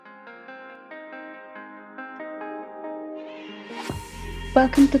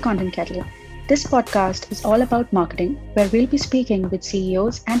Welcome to Content Kettle. This podcast is all about marketing, where we'll be speaking with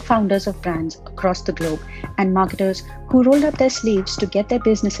CEOs and founders of brands across the globe and marketers who rolled up their sleeves to get their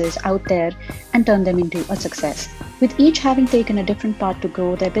businesses out there and turn them into a success. With each having taken a different path to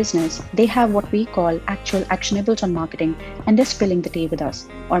grow their business, they have what we call actual actionables on marketing and they're spilling the tea with us,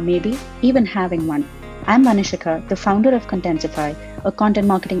 or maybe even having one. I'm Vanishika, the founder of Contensify, a content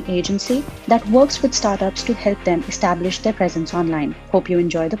marketing agency that works with startups to help them establish their presence online. Hope you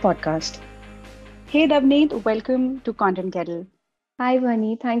enjoy the podcast. Hey Davneet, welcome to Content Kettle. Hi,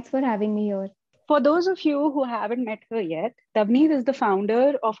 Vani. Thanks for having me here. For those of you who haven't met her yet, Davneet is the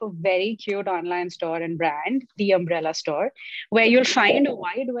founder of a very cute online store and brand, The Umbrella Store, where you'll find a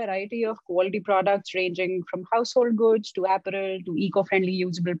wide variety of quality products ranging from household goods to apparel to eco-friendly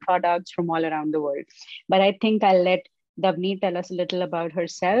usable products from all around the world. But I think I'll let Davneet tell us a little about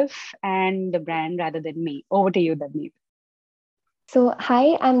herself and the brand rather than me. Over to you, Davneet. So,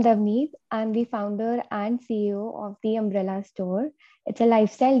 hi, I'm Davneet. I'm the founder and CEO of The Umbrella Store. It's a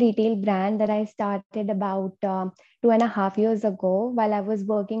lifestyle retail brand that I started about 2.5 years ago while I was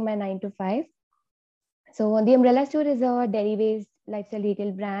working my 9 to 5. So, The Umbrella Store is a dairy based lifestyle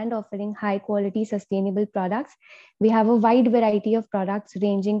retail brand offering high quality, sustainable products. We have a wide variety of products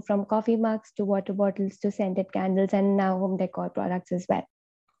ranging from coffee mugs to water bottles to scented candles and now home decor products as well.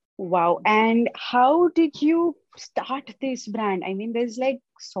 Wow. And how did you start this brand? I mean, there's like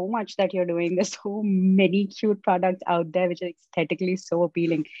so much that you're doing. There's so many cute products out there, which are aesthetically so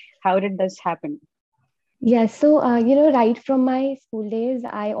appealing. How did this happen? Yes, so right from my school days,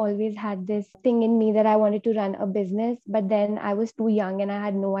 I always had this thing in me that I wanted to run a business, but then I was too young and I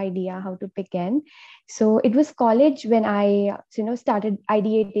had no idea how to begin. So it was college when I, started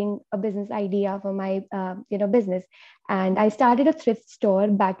ideating a business idea for my, business, and I started a thrift store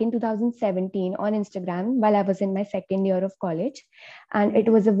back in 2017 on Instagram while I was in my second year of college, and it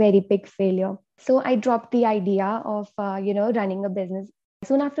Mhm. was a very big failure. So I dropped the idea of, running a business.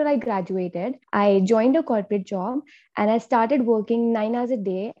 Soon after I graduated, I joined a corporate job and I started working 9 hours a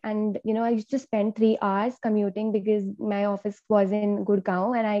day. And I used to spend 3 hours commuting because my office was in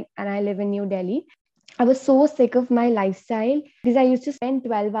Gurgaon and I live in New Delhi. I was so sick of my lifestyle because I used to spend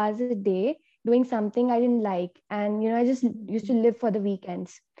 12 hours a day doing something I didn't like. And I just used to live for the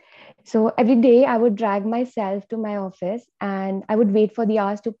weekends. So every day I would drag myself to my office and I would wait for the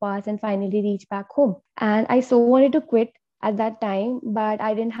hours to pass and finally reach back home. And I so wanted to quit at that time, but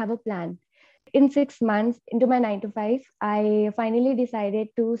I didn't have a plan. In 6 months into my 9 to 5, I finally decided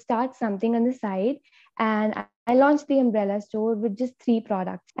to start something on the side. And I launched the umbrella store with just 3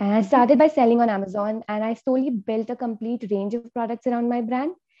 products. And I Mhm. started by selling on Amazon and I slowly built a complete range of products around my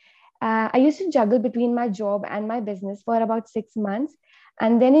brand. I used to juggle between my job and my business for about 6 months.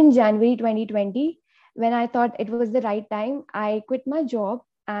 And then in January 2020, when I thought it was the right time, I quit my job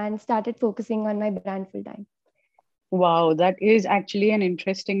and started focusing on my brand full time. Wow, that is actually an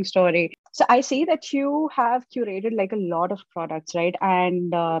interesting story. So I see that you have curated like a lot of products, right?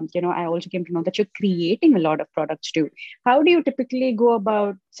 And I also came to know that you're creating a lot of products too. How do you typically go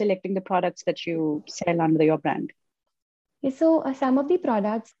about selecting the products that you sell under your brand? So, some of the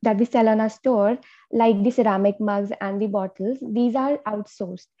products that we sell on our store, like the ceramic mugs and the bottles, these are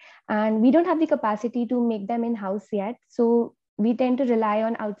outsourced. And we don't have the capacity to make them in house yet. So, we tend to rely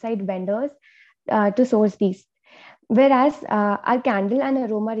on outside vendors to source these. Whereas our candle and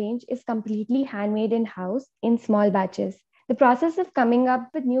aroma range is completely handmade in house in small batches. The process of coming up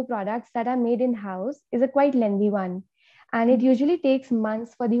with new products that are made in house is a quite lengthy one. And it usually takes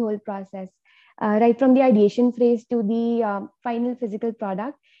months for the whole process, right from the ideation phase to the final physical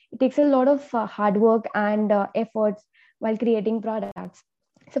product. It takes a lot of hard work and efforts while creating products.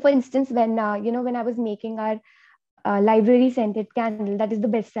 So, for instance, when I was making our library scented candle, that is the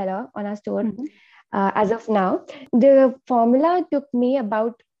bestseller on our store Mhm. as of now. The formula took me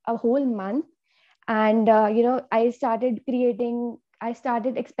about a whole month, and I started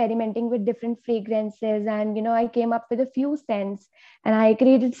experimenting with different fragrances, and I came up with a few scents, and I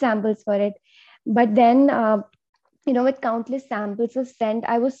created samples for it. But then with countless samples of scent,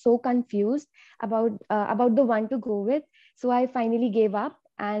 I was so confused about the one to go with. So I finally gave up,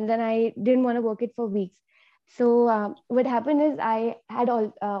 and then I didn't want to work it for weeks. So what happened is I had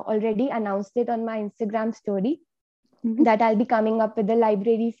already announced it on my Instagram story Mhm. that I'll be coming up with the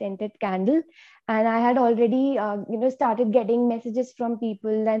library scented candle. And I had already, started getting messages from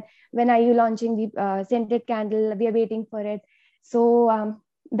people. And when are you launching the scented candle? We are waiting for it. So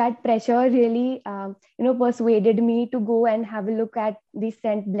that pressure really, persuaded me to go and have a look at the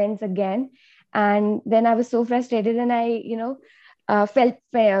scent blends again. And then I was so frustrated, and I,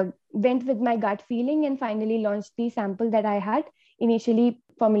 went with my gut feeling and finally launched the sample that I had initially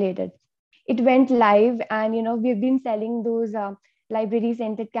formulated. It went live, and we've been selling those library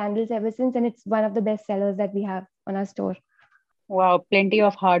scented candles ever since, and it's one of the best sellers that we have on our store. Wow, plenty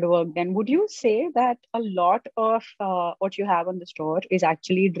of hard work. Then, would you say that a lot of what you have on the store is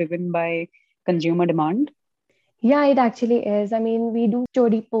actually driven by consumer demand? Yeah, it actually is. I mean, we do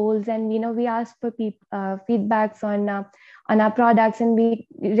story polls, and we ask for feedbacks on our products, and we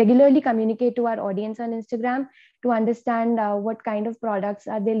regularly communicate to our audience on Instagram to understand what kind of products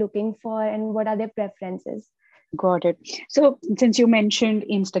are they looking for and what are their preferences. Got it. So, since you mentioned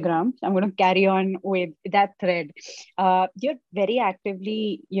Instagram, I'm going to carry on with that thread. You're very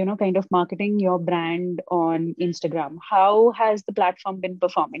actively, kind of marketing your brand on Instagram. How has the platform been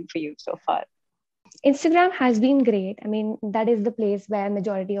performing for you so far? Instagram has been great. I mean, that is the place where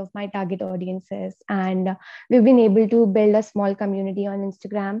majority of my target audience is, and we've been able to build a small community on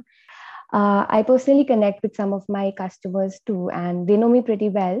Instagram. I personally connect with some of my customers too, and they know me pretty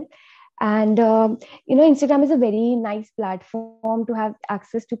well. And Instagram is a very nice platform to have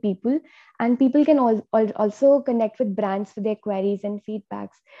access to people, and people can also connect with brands for their queries and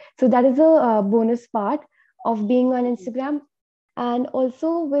feedbacks. So that is a bonus part of being on Instagram. And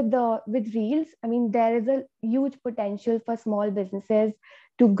also with reels, I mean, there is a huge potential for small businesses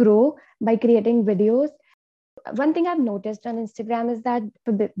to grow by creating videos. One thing I've noticed on Instagram is that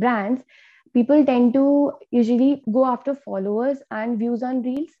for brands, people tend to usually go after followers and views on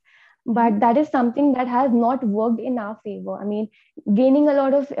reels, but that is something that has not worked in our favor. I mean, gaining a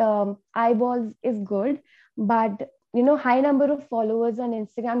lot of eyeballs is good, but high number of followers on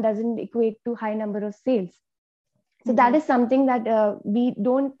Instagram doesn't equate to high number of sales. So that is something that we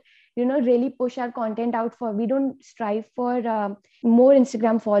don't really push our content out for. We don't strive for more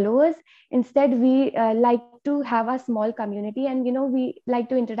Instagram followers. Instead, we like to have a small community, and we like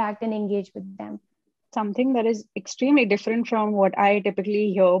to interact and engage with them. Something that is extremely different from what I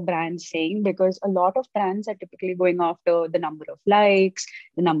typically hear brands saying, because a lot of brands are typically going after the number of likes,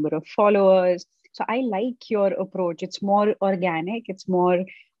 the number of followers. So I like your approach. It's more organic, it's more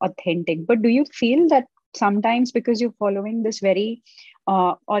authentic. But do you feel that sometimes, because you're following this very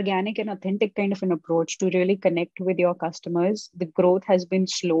organic and authentic kind of an approach to really connect with your customers, the growth has been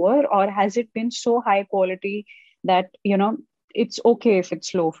slower, or has it been so high quality that it's okay if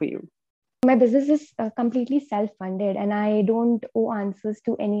it's slow for you? My business is completely self-funded, and I don't owe answers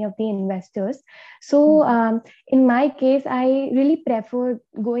to any of the investors. So in my case, I really prefer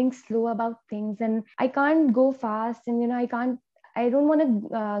going slow about things, and I can't go fast, and I don't want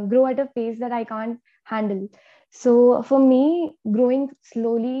to grow at a pace that I can't handle. So for me, growing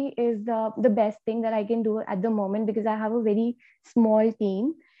slowly is the best thing that I can do at the moment, because I have a very small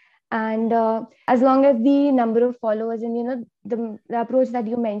team. And as long as the number of followers and the approach that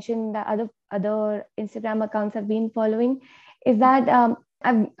you mentioned, the other Instagram accounts have been following, is that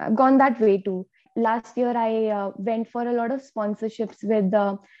I've gone that way too. Last year I went for a lot of sponsorships with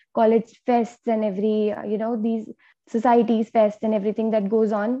the college fests and every these societies fest and everything that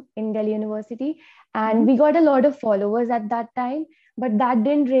goes on in Delhi University, and we got a lot of followers at that time, but that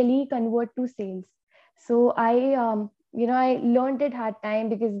didn't really convert to sales. So I learned it hard time,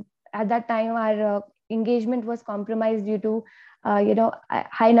 because at that time our engagement was compromised due to a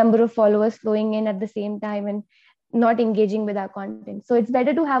high number of followers flowing in at the same time and not engaging with our content. So it's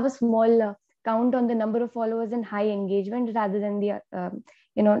better to have a small count on the number of followers and high engagement rather than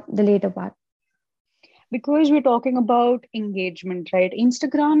the later part. Because we're talking about engagement, right?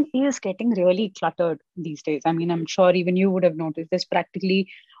 Instagram is getting really cluttered these days. I mean, I'm sure even you would have noticed there's practically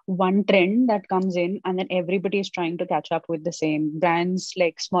one trend that comes in, and then everybody is trying to catch up with the same. Brands,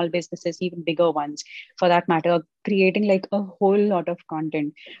 like small businesses, even bigger ones for that matter, creating like a whole lot of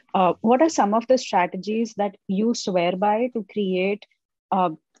content. What are some of the strategies that you swear by to create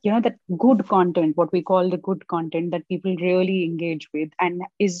that good content, what we call the good content that people really engage with and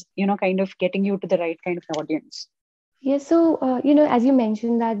is kind of getting you to the right kind of audience? Yes, so as you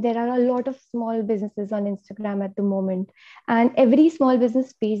mentioned, that there are a lot of small businesses on Instagram at the moment, and every small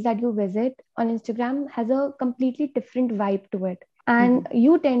business page that you visit on Instagram has a completely different vibe to it, and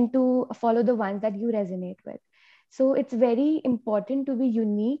you tend to follow the ones that you resonate with. So it's very important to be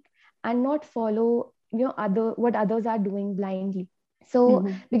unique and not follow what others are doing blindly. So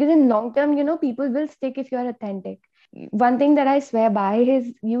because in long term, people will stick if you're authentic. One thing that I swear by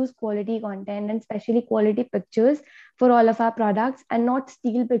is use quality content, and especially quality pictures for all of our products, and not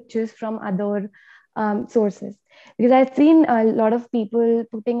steal pictures from other sources. Because I've seen a lot of people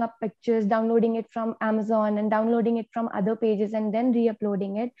putting up pictures, downloading it from Amazon and downloading it from other pages and then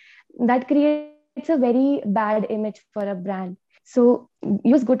re-uploading it. That creates a very bad image for a brand. So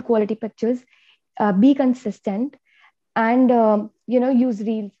use good quality pictures, be consistent, and use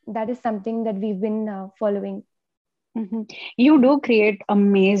reels. That is something that we've been following. Mhm. You do create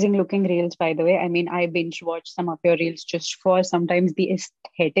amazing looking reels, by the way. I mean, I binge watch some of your reels just for sometimes the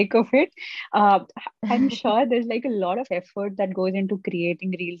aesthetic of it. Uh, I'm sure there's like a lot of effort that goes into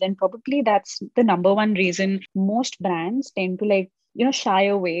creating reels, and probably that's the number one reason most brands tend to like, shy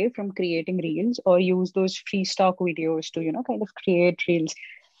away from creating reels or use those free stock videos to, kind of create reels.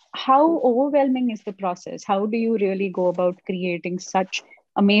 How overwhelming is the process? How do you really go about creating such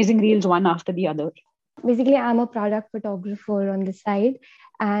amazing reels one after the other? Basically, I'm a product photographer on the side,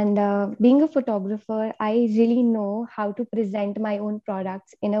 and being a photographer, I really know how to present my own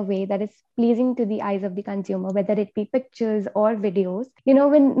products in a way that is pleasing to the eyes of the consumer, whether it be pictures or videos.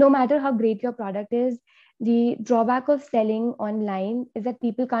 When no matter how great your product is, the drawback of selling online is that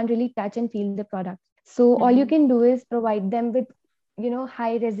people can't really touch and feel the product. So all you Mhm. can do is provide them with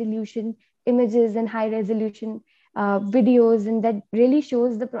high resolution images and high resolution videos, and that really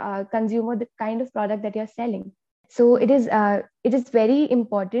shows the consumer the kind of product that you're selling. So it is very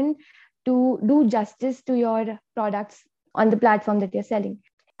important to do justice to your products on the platform that you're selling.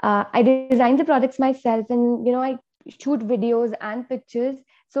 I design the products myself, and I shoot videos and pictures,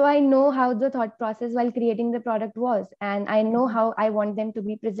 so I know how the thought process while creating the product was, and I know Mhm. how I want them to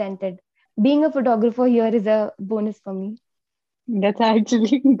be presented. Being a photographer here is a bonus for me. That's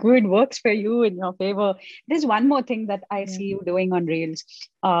actually good, works for you in your favor. There's one more thing that I Yeah. see you doing on Reels,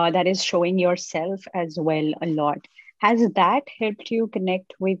 that is showing yourself as well a lot. Has that helped you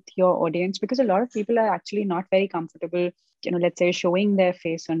connect with your audience? Because a lot of people are actually not very comfortable, let's say showing their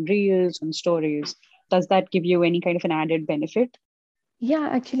face on Reels, on stories. Does that give you any kind of an added benefit? Yeah,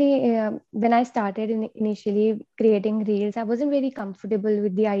 actually, when I started initially creating reels, I wasn't very comfortable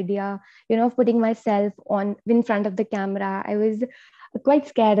with the idea, of putting myself on in front of the camera. I was quite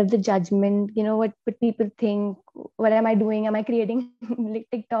scared of the judgment. What people think. What am I doing? Am I creating like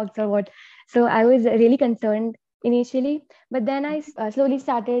TikToks or what? So I was really concerned initially, but then I slowly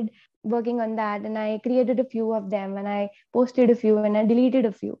started working on that, and I created a few of them, and I posted a few, and I deleted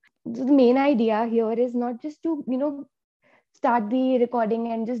a few. So the main idea here is not just to start the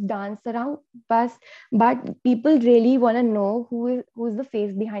recording and just dance around, but people really want to know who's the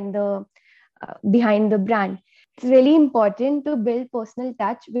face behind the brand. It's really important to build personal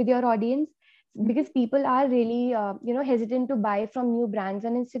touch with your audience, because people are really hesitant to buy from new brands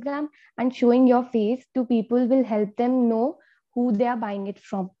on Instagram, and showing your face to people will help them know who they are buying it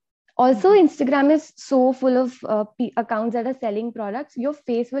from. Also, Mhm. Instagram is so full of accounts that are selling products. Your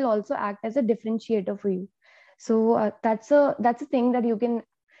face will also act as a differentiator for you. So that's a thing that you can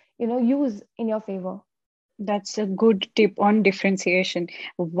use in your favor. That's a good tip on differentiation.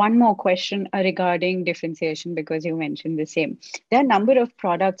 One more question regarding differentiation, because you mentioned the same. There are a number of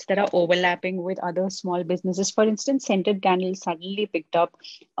products that are overlapping with other small businesses. For instance, scented candles suddenly picked up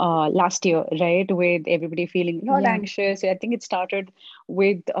last year, right? With everybody feeling a lot Yeah. anxious. I think it started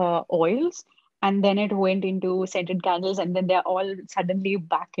with oils, and then it went into scented candles, and then they're all suddenly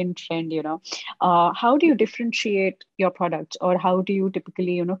back in trend. How do you differentiate your products, or how do you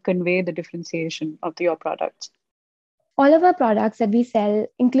typically, convey the differentiation of your products? All of our products that we sell,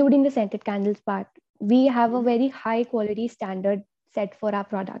 including the scented candles part, we have a Mhm. very high quality standard set for our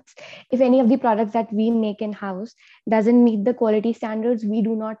products. If any of the products that we make in house doesn't meet the quality standards, we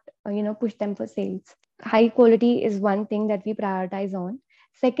do not push them for sales. High quality is one thing that we prioritize on.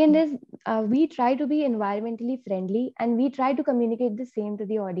 Second is, we try to be environmentally friendly, and we try to communicate the same to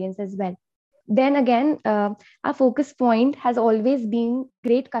the audience as well. Then again, our focus point has always been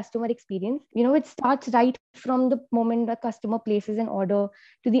great customer experience. It starts right from the moment the customer places an order,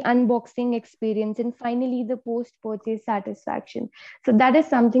 to the unboxing experience, and finally the post purchase satisfaction. So that is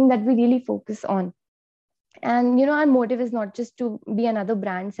something that we really focus on. And our motive is not just to be another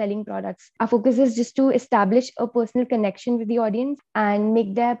brand selling products. Our focus is just to establish a personal connection with the audience and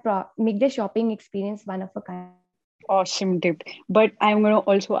make their shopping experience one of a kind. Awesome tip. But I'm going to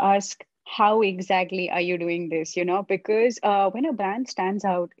also ask, how exactly are you doing this? Because when a brand stands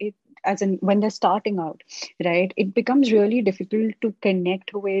out, it as in when they're starting out, right, it becomes really difficult to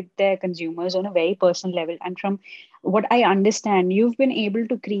connect with their consumers on a very personal level. And from what I understand, you've been able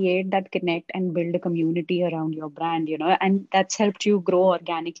to create that connect and build a community around your brand, and that's helped you grow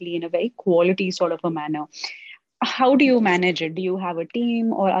organically in a very quality sort of a manner. How do you manage it? Do you have a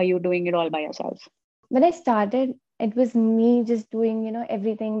team, or are you doing it all by yourself? When I started, It was me just doing,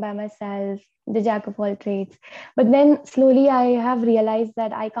 everything by myself, the jack of all trades. But then slowly I have realized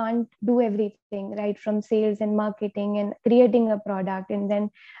that I can't do everything, right? From sales and marketing and creating a product, and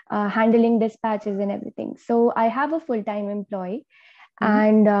then handling dispatches and everything. So I have a full-time employee, Mhm.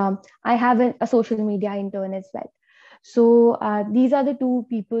 and I have a social media intern as well. So these are the two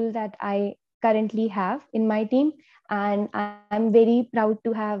people that I currently have in my team, and I'm very proud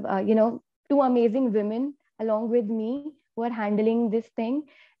to have two amazing women along with me who are handling this thing.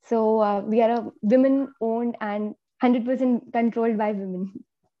 So we are a women owned and 100% controlled by women.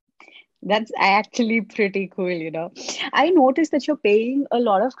 That's actually pretty cool. I noticed that you're paying a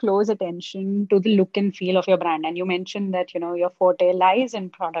lot of close attention to the look and feel of your brand. And you mentioned that your forte lies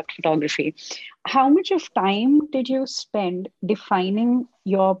in product photography. How much of time did you spend defining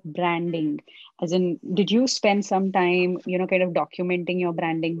your branding? As in, did you spend some time kind of documenting your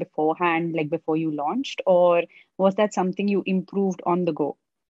branding beforehand, like before you launched, or was that something you improved on the go?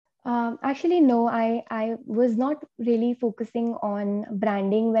 Actually, no, I was not really focusing on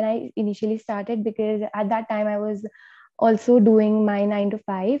branding when I initially started, because at that time I was also doing my 9 to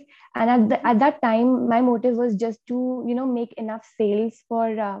 5. And at that time, my motive was just to, make enough sales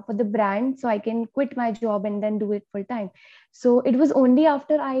for the brand so I can quit my job and then do it full time. So it was only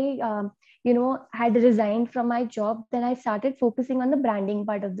after I, had resigned from my job, then I started focusing on the branding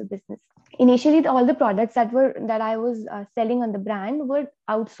part of the business. Initially, all the products that I was selling on the brand were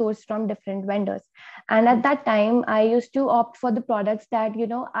outsourced from different vendors, and at that time I used to opt for the products that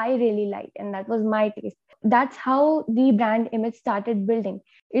I really liked, and that was my taste. That's how the brand image started building.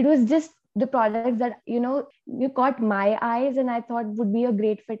 It was just the products that you caught my eyes and I thought would be a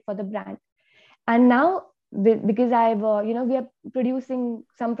great fit for the brand. And now, because I've we are producing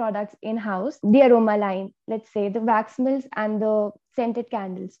some products in house, the aroma line, let's say the wax melts and the scented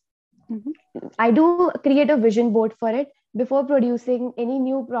candles, Mhm. I do create a vision board for it before producing any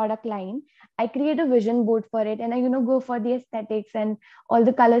new product line. I create a vision board for it, and I go for the aesthetics and all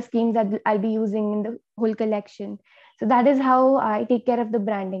the color schemes that I'll be using in the whole collection. So that is how I take care of the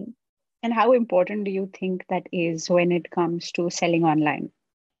branding. And how important do you think that is when it comes to selling online?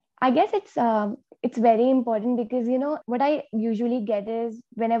 I guess it's very important, because what I usually get is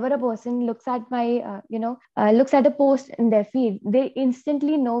whenever a person looks at my looks at a post in their feed, they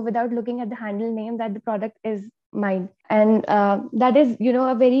instantly know without looking at the handle name that the product is mine. And that is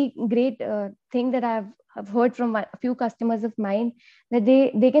a very great thing that I've heard from a few customers of mine, that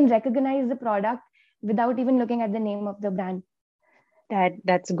they can recognize the product without even looking at the name of the brand.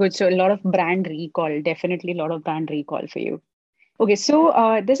 That's good. So a lot of brand recall, definitely a lot of brand recall for you. Okay, so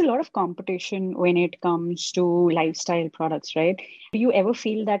there's a lot of competition when it comes to lifestyle products, right? Do you ever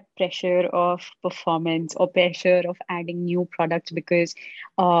feel that pressure of performance or pressure of adding new products because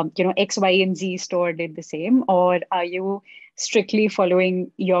X, Y, and Z store did the same, or are you strictly following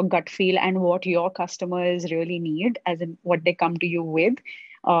your gut feel and what your customers really need, as in what they come to you with,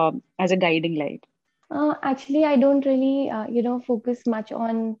 as a guiding light? Actually, I don't really, focus much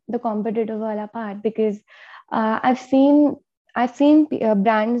on the competitive wala part, because uh, I've seen I've seen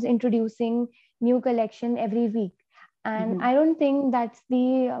brands introducing new collection every week, and Mm-hmm. I don't think that's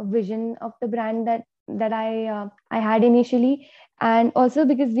the vision of the brand that I had initially. And also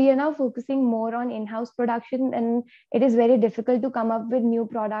because we are now focusing more on in-house production, and it is very difficult to come up with new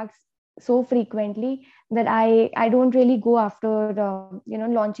products so frequently, that I don't really go after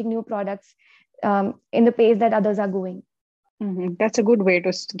launching new products in the pace that others are going. That's a good way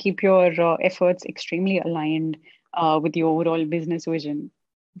to keep your efforts extremely aligned with your overall business vision.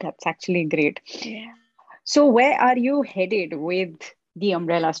 That's actually great. Yeah. So, where are you headed with the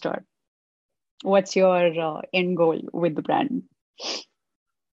umbrella store? What's your end goal with the brand?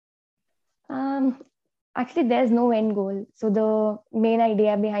 Um, Actually, there's no end goal. So the main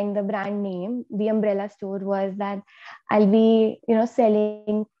idea behind the brand name, the umbrella store, was that I'll be,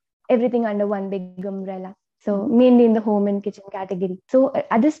 selling everything under one big umbrella. So Mhm. mainly in the home and kitchen category. So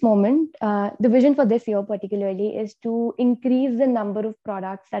at this moment, the vision for this year particularly is to increase the number of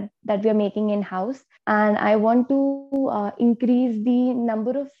products that we are making in house, and I want to increase the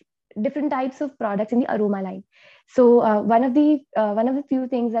number of different types of products in the aroma line. So one of the few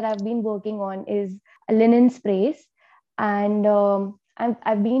things that I've been working on is linen sprays, and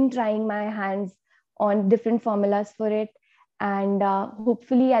I've been trying my hands on different formulas for it, and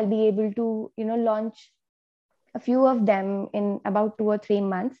hopefully I'll be able to launch a few of them in about 2 or 3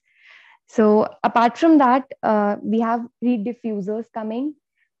 months. So apart from that, we have reed diffusers coming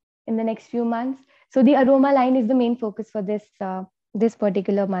in the next few months. So the aroma line is the main focus for this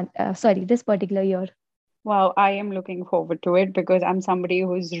particular month. This particular year. Wow, I am looking forward to it because I'm somebody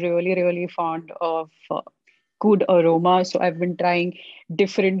who's really, really fond of good aroma. So I've been trying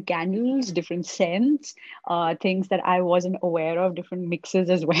different candles, different scents, things that I wasn't aware of, different mixes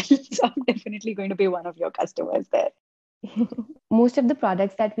as well. So I'm definitely going to be one of your customers there. Most of the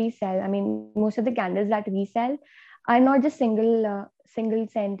products that we sell, I mean, most of the candles that we sell are not just single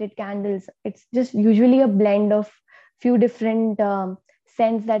scented candles. It's just usually a blend of few different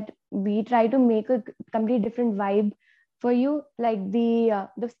scents that we try to make a complete different vibe for you. Like the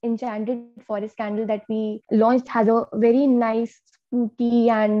enchanted forest candle that we launched has a very nice, spooky,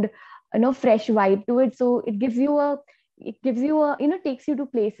 and fresh vibe to it. So it gives you a takes you to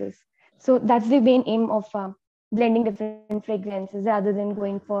places. So that's the main aim of blending different fragrances rather than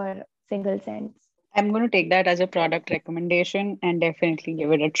going for single scents. I'm going to take that as a product recommendation and definitely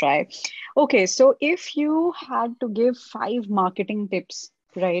give it a try. Okay, so if you had to give five marketing tips,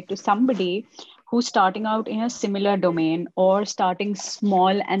 right, to somebody who's starting out in a similar domain or starting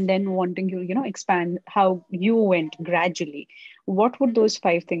small and then wanting to, expand how you went gradually, what would those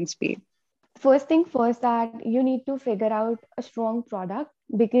five things be? First thing first, that you need to figure out a strong product,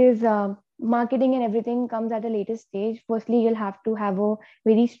 because marketing and everything comes at a later stage. Firstly, you'll have to have a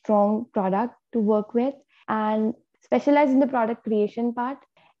very strong product to work with and specialize in the product creation part,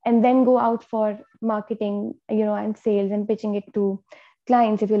 and then go out for marketing, and sales and pitching it to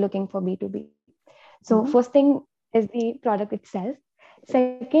clients if you're looking for B2B. So Mhm. first thing is the product itself.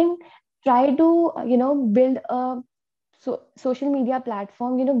 Second, try to build a social media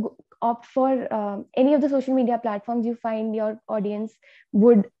platform. Opt for any of the social media platforms you find your audience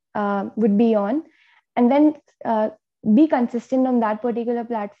would be on, and then be consistent on that particular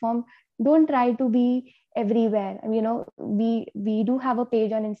platform. Don't try to be everywhere. I mean, we do have a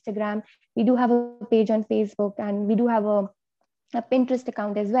page on Instagram, we do have a page on Facebook, and we do have a Pinterest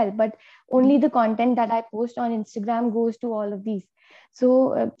account as well, but only the content that I post on Instagram goes to all of these.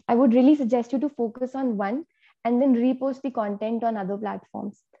 So I would really suggest you to focus on one and then repost the content on other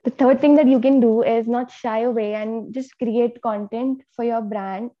platforms. The third thing that you can do is not shy away and just create content for your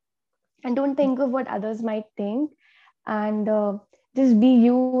brand, and don't think of what others might think, and just be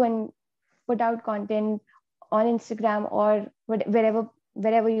you and put out content on Instagram or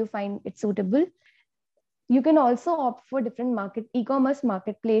wherever you find it suitable. You can also opt for different e-commerce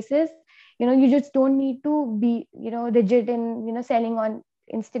marketplaces. You just don't need to be rigid in selling on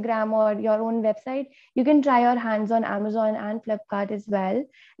Instagram or your own website. You can try your hands on Amazon and Flipkart as well,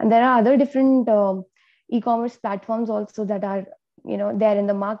 and there are other different e-commerce platforms also that are there in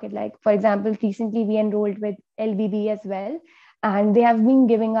the market. Like, for example, recently we enrolled with LVB as well, and they have been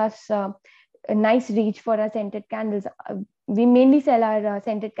giving us a nice reach for our scented candles. We mainly sell our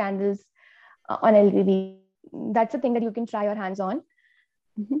scented candles on LVB. That's a thing that you can try your hands on.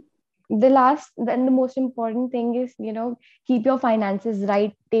 Mhm. The last and the most important thing is, keep your finances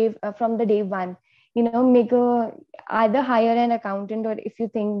right from the day one. Make a either hire an accountant, or if you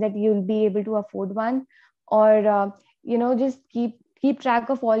think that you'll be able to afford one, or just keep track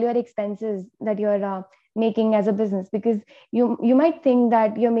of all your expenses that you're making as a business, because you might think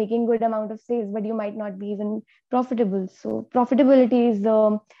that you're making good amount of sales, but you might not be even profitable. So profitability is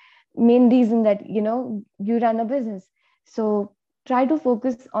the main reason that you run a business. So try to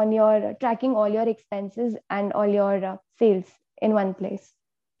focus on your tracking all your expenses and all your sales in one place.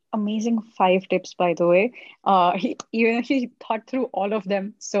 Amazing five tips, by the way. He thought through all of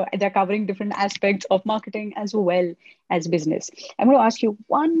them. So they're covering different aspects of marketing as well as business. I'm going to ask you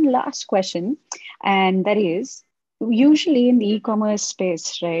one last question, and that is, usually in the e-commerce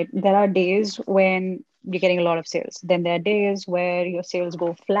space, right, there are days when you're getting a lot of sales. Then there are days where your sales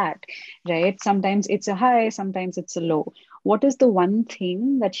go flat, right? Sometimes it's a high, sometimes it's a low. What is the one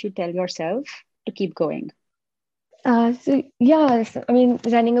thing that you tell yourself to keep going? So yeah, I mean,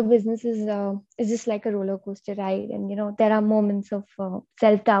 running a business is just like a roller coaster ride, and there are moments of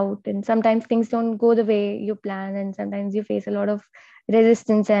self doubt, and sometimes things don't go the way you plan, and sometimes you face a lot of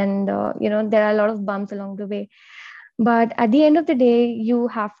resistance, and there are a lot of bumps along the way. But at the end of the day, you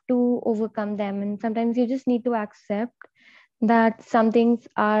have to overcome them, and sometimes you just need to accept that some things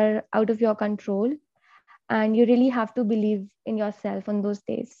are out of your control, and you really have to believe in yourself on those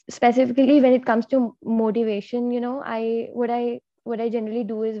days. Specifically when it comes to motivation, I what I generally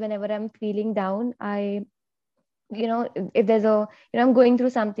do is, whenever I'm feeling down, I if there's a I'm going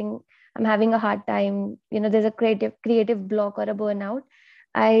through something, I'm having a hard time, there's a creative block or a burnout,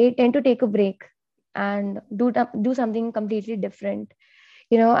 I tend to take a break and do something completely different.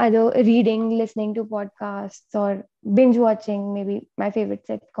 Either reading, listening to podcasts, or binge watching maybe my favorite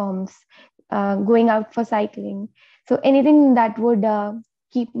sitcoms, going out for cycling. So anything that would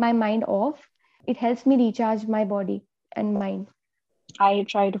keep my mind off, it helps me recharge my body and mind. I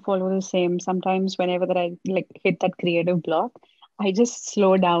try to follow the same. Sometimes whenever that I like hit that creative block, I just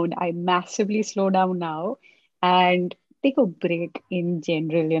slow down. I massively slow down now and take a break in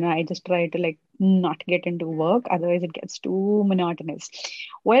general. I just try to like not get into work, otherwise it gets too monotonous.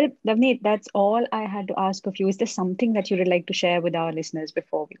 Well, Navneet, that's all I had to ask of you. Is there something that you would like to share with our listeners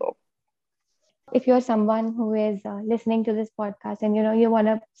before we go? If you're someone who is listening to this podcast and you want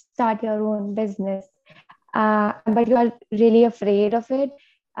to start your own business, but you are really afraid of it,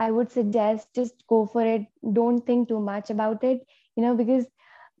 I would suggest just go for it. Don't think too much about it, because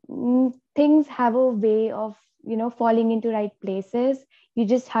things have a way of falling into right places. You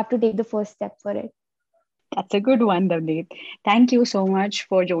just have to take the first step for it. That's a good one, Navneet. Thank you so much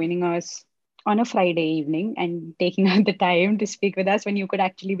for joining us on a Friday evening and taking out the time to speak with us when you could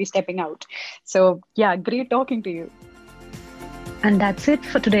actually be stepping out. So, yeah, great talking to you. And that's it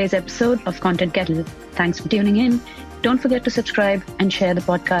for today's episode of Content Kettle. Thanks for tuning in. Don't forget to subscribe and share the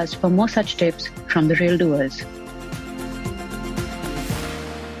podcast for more such tips from the real doers.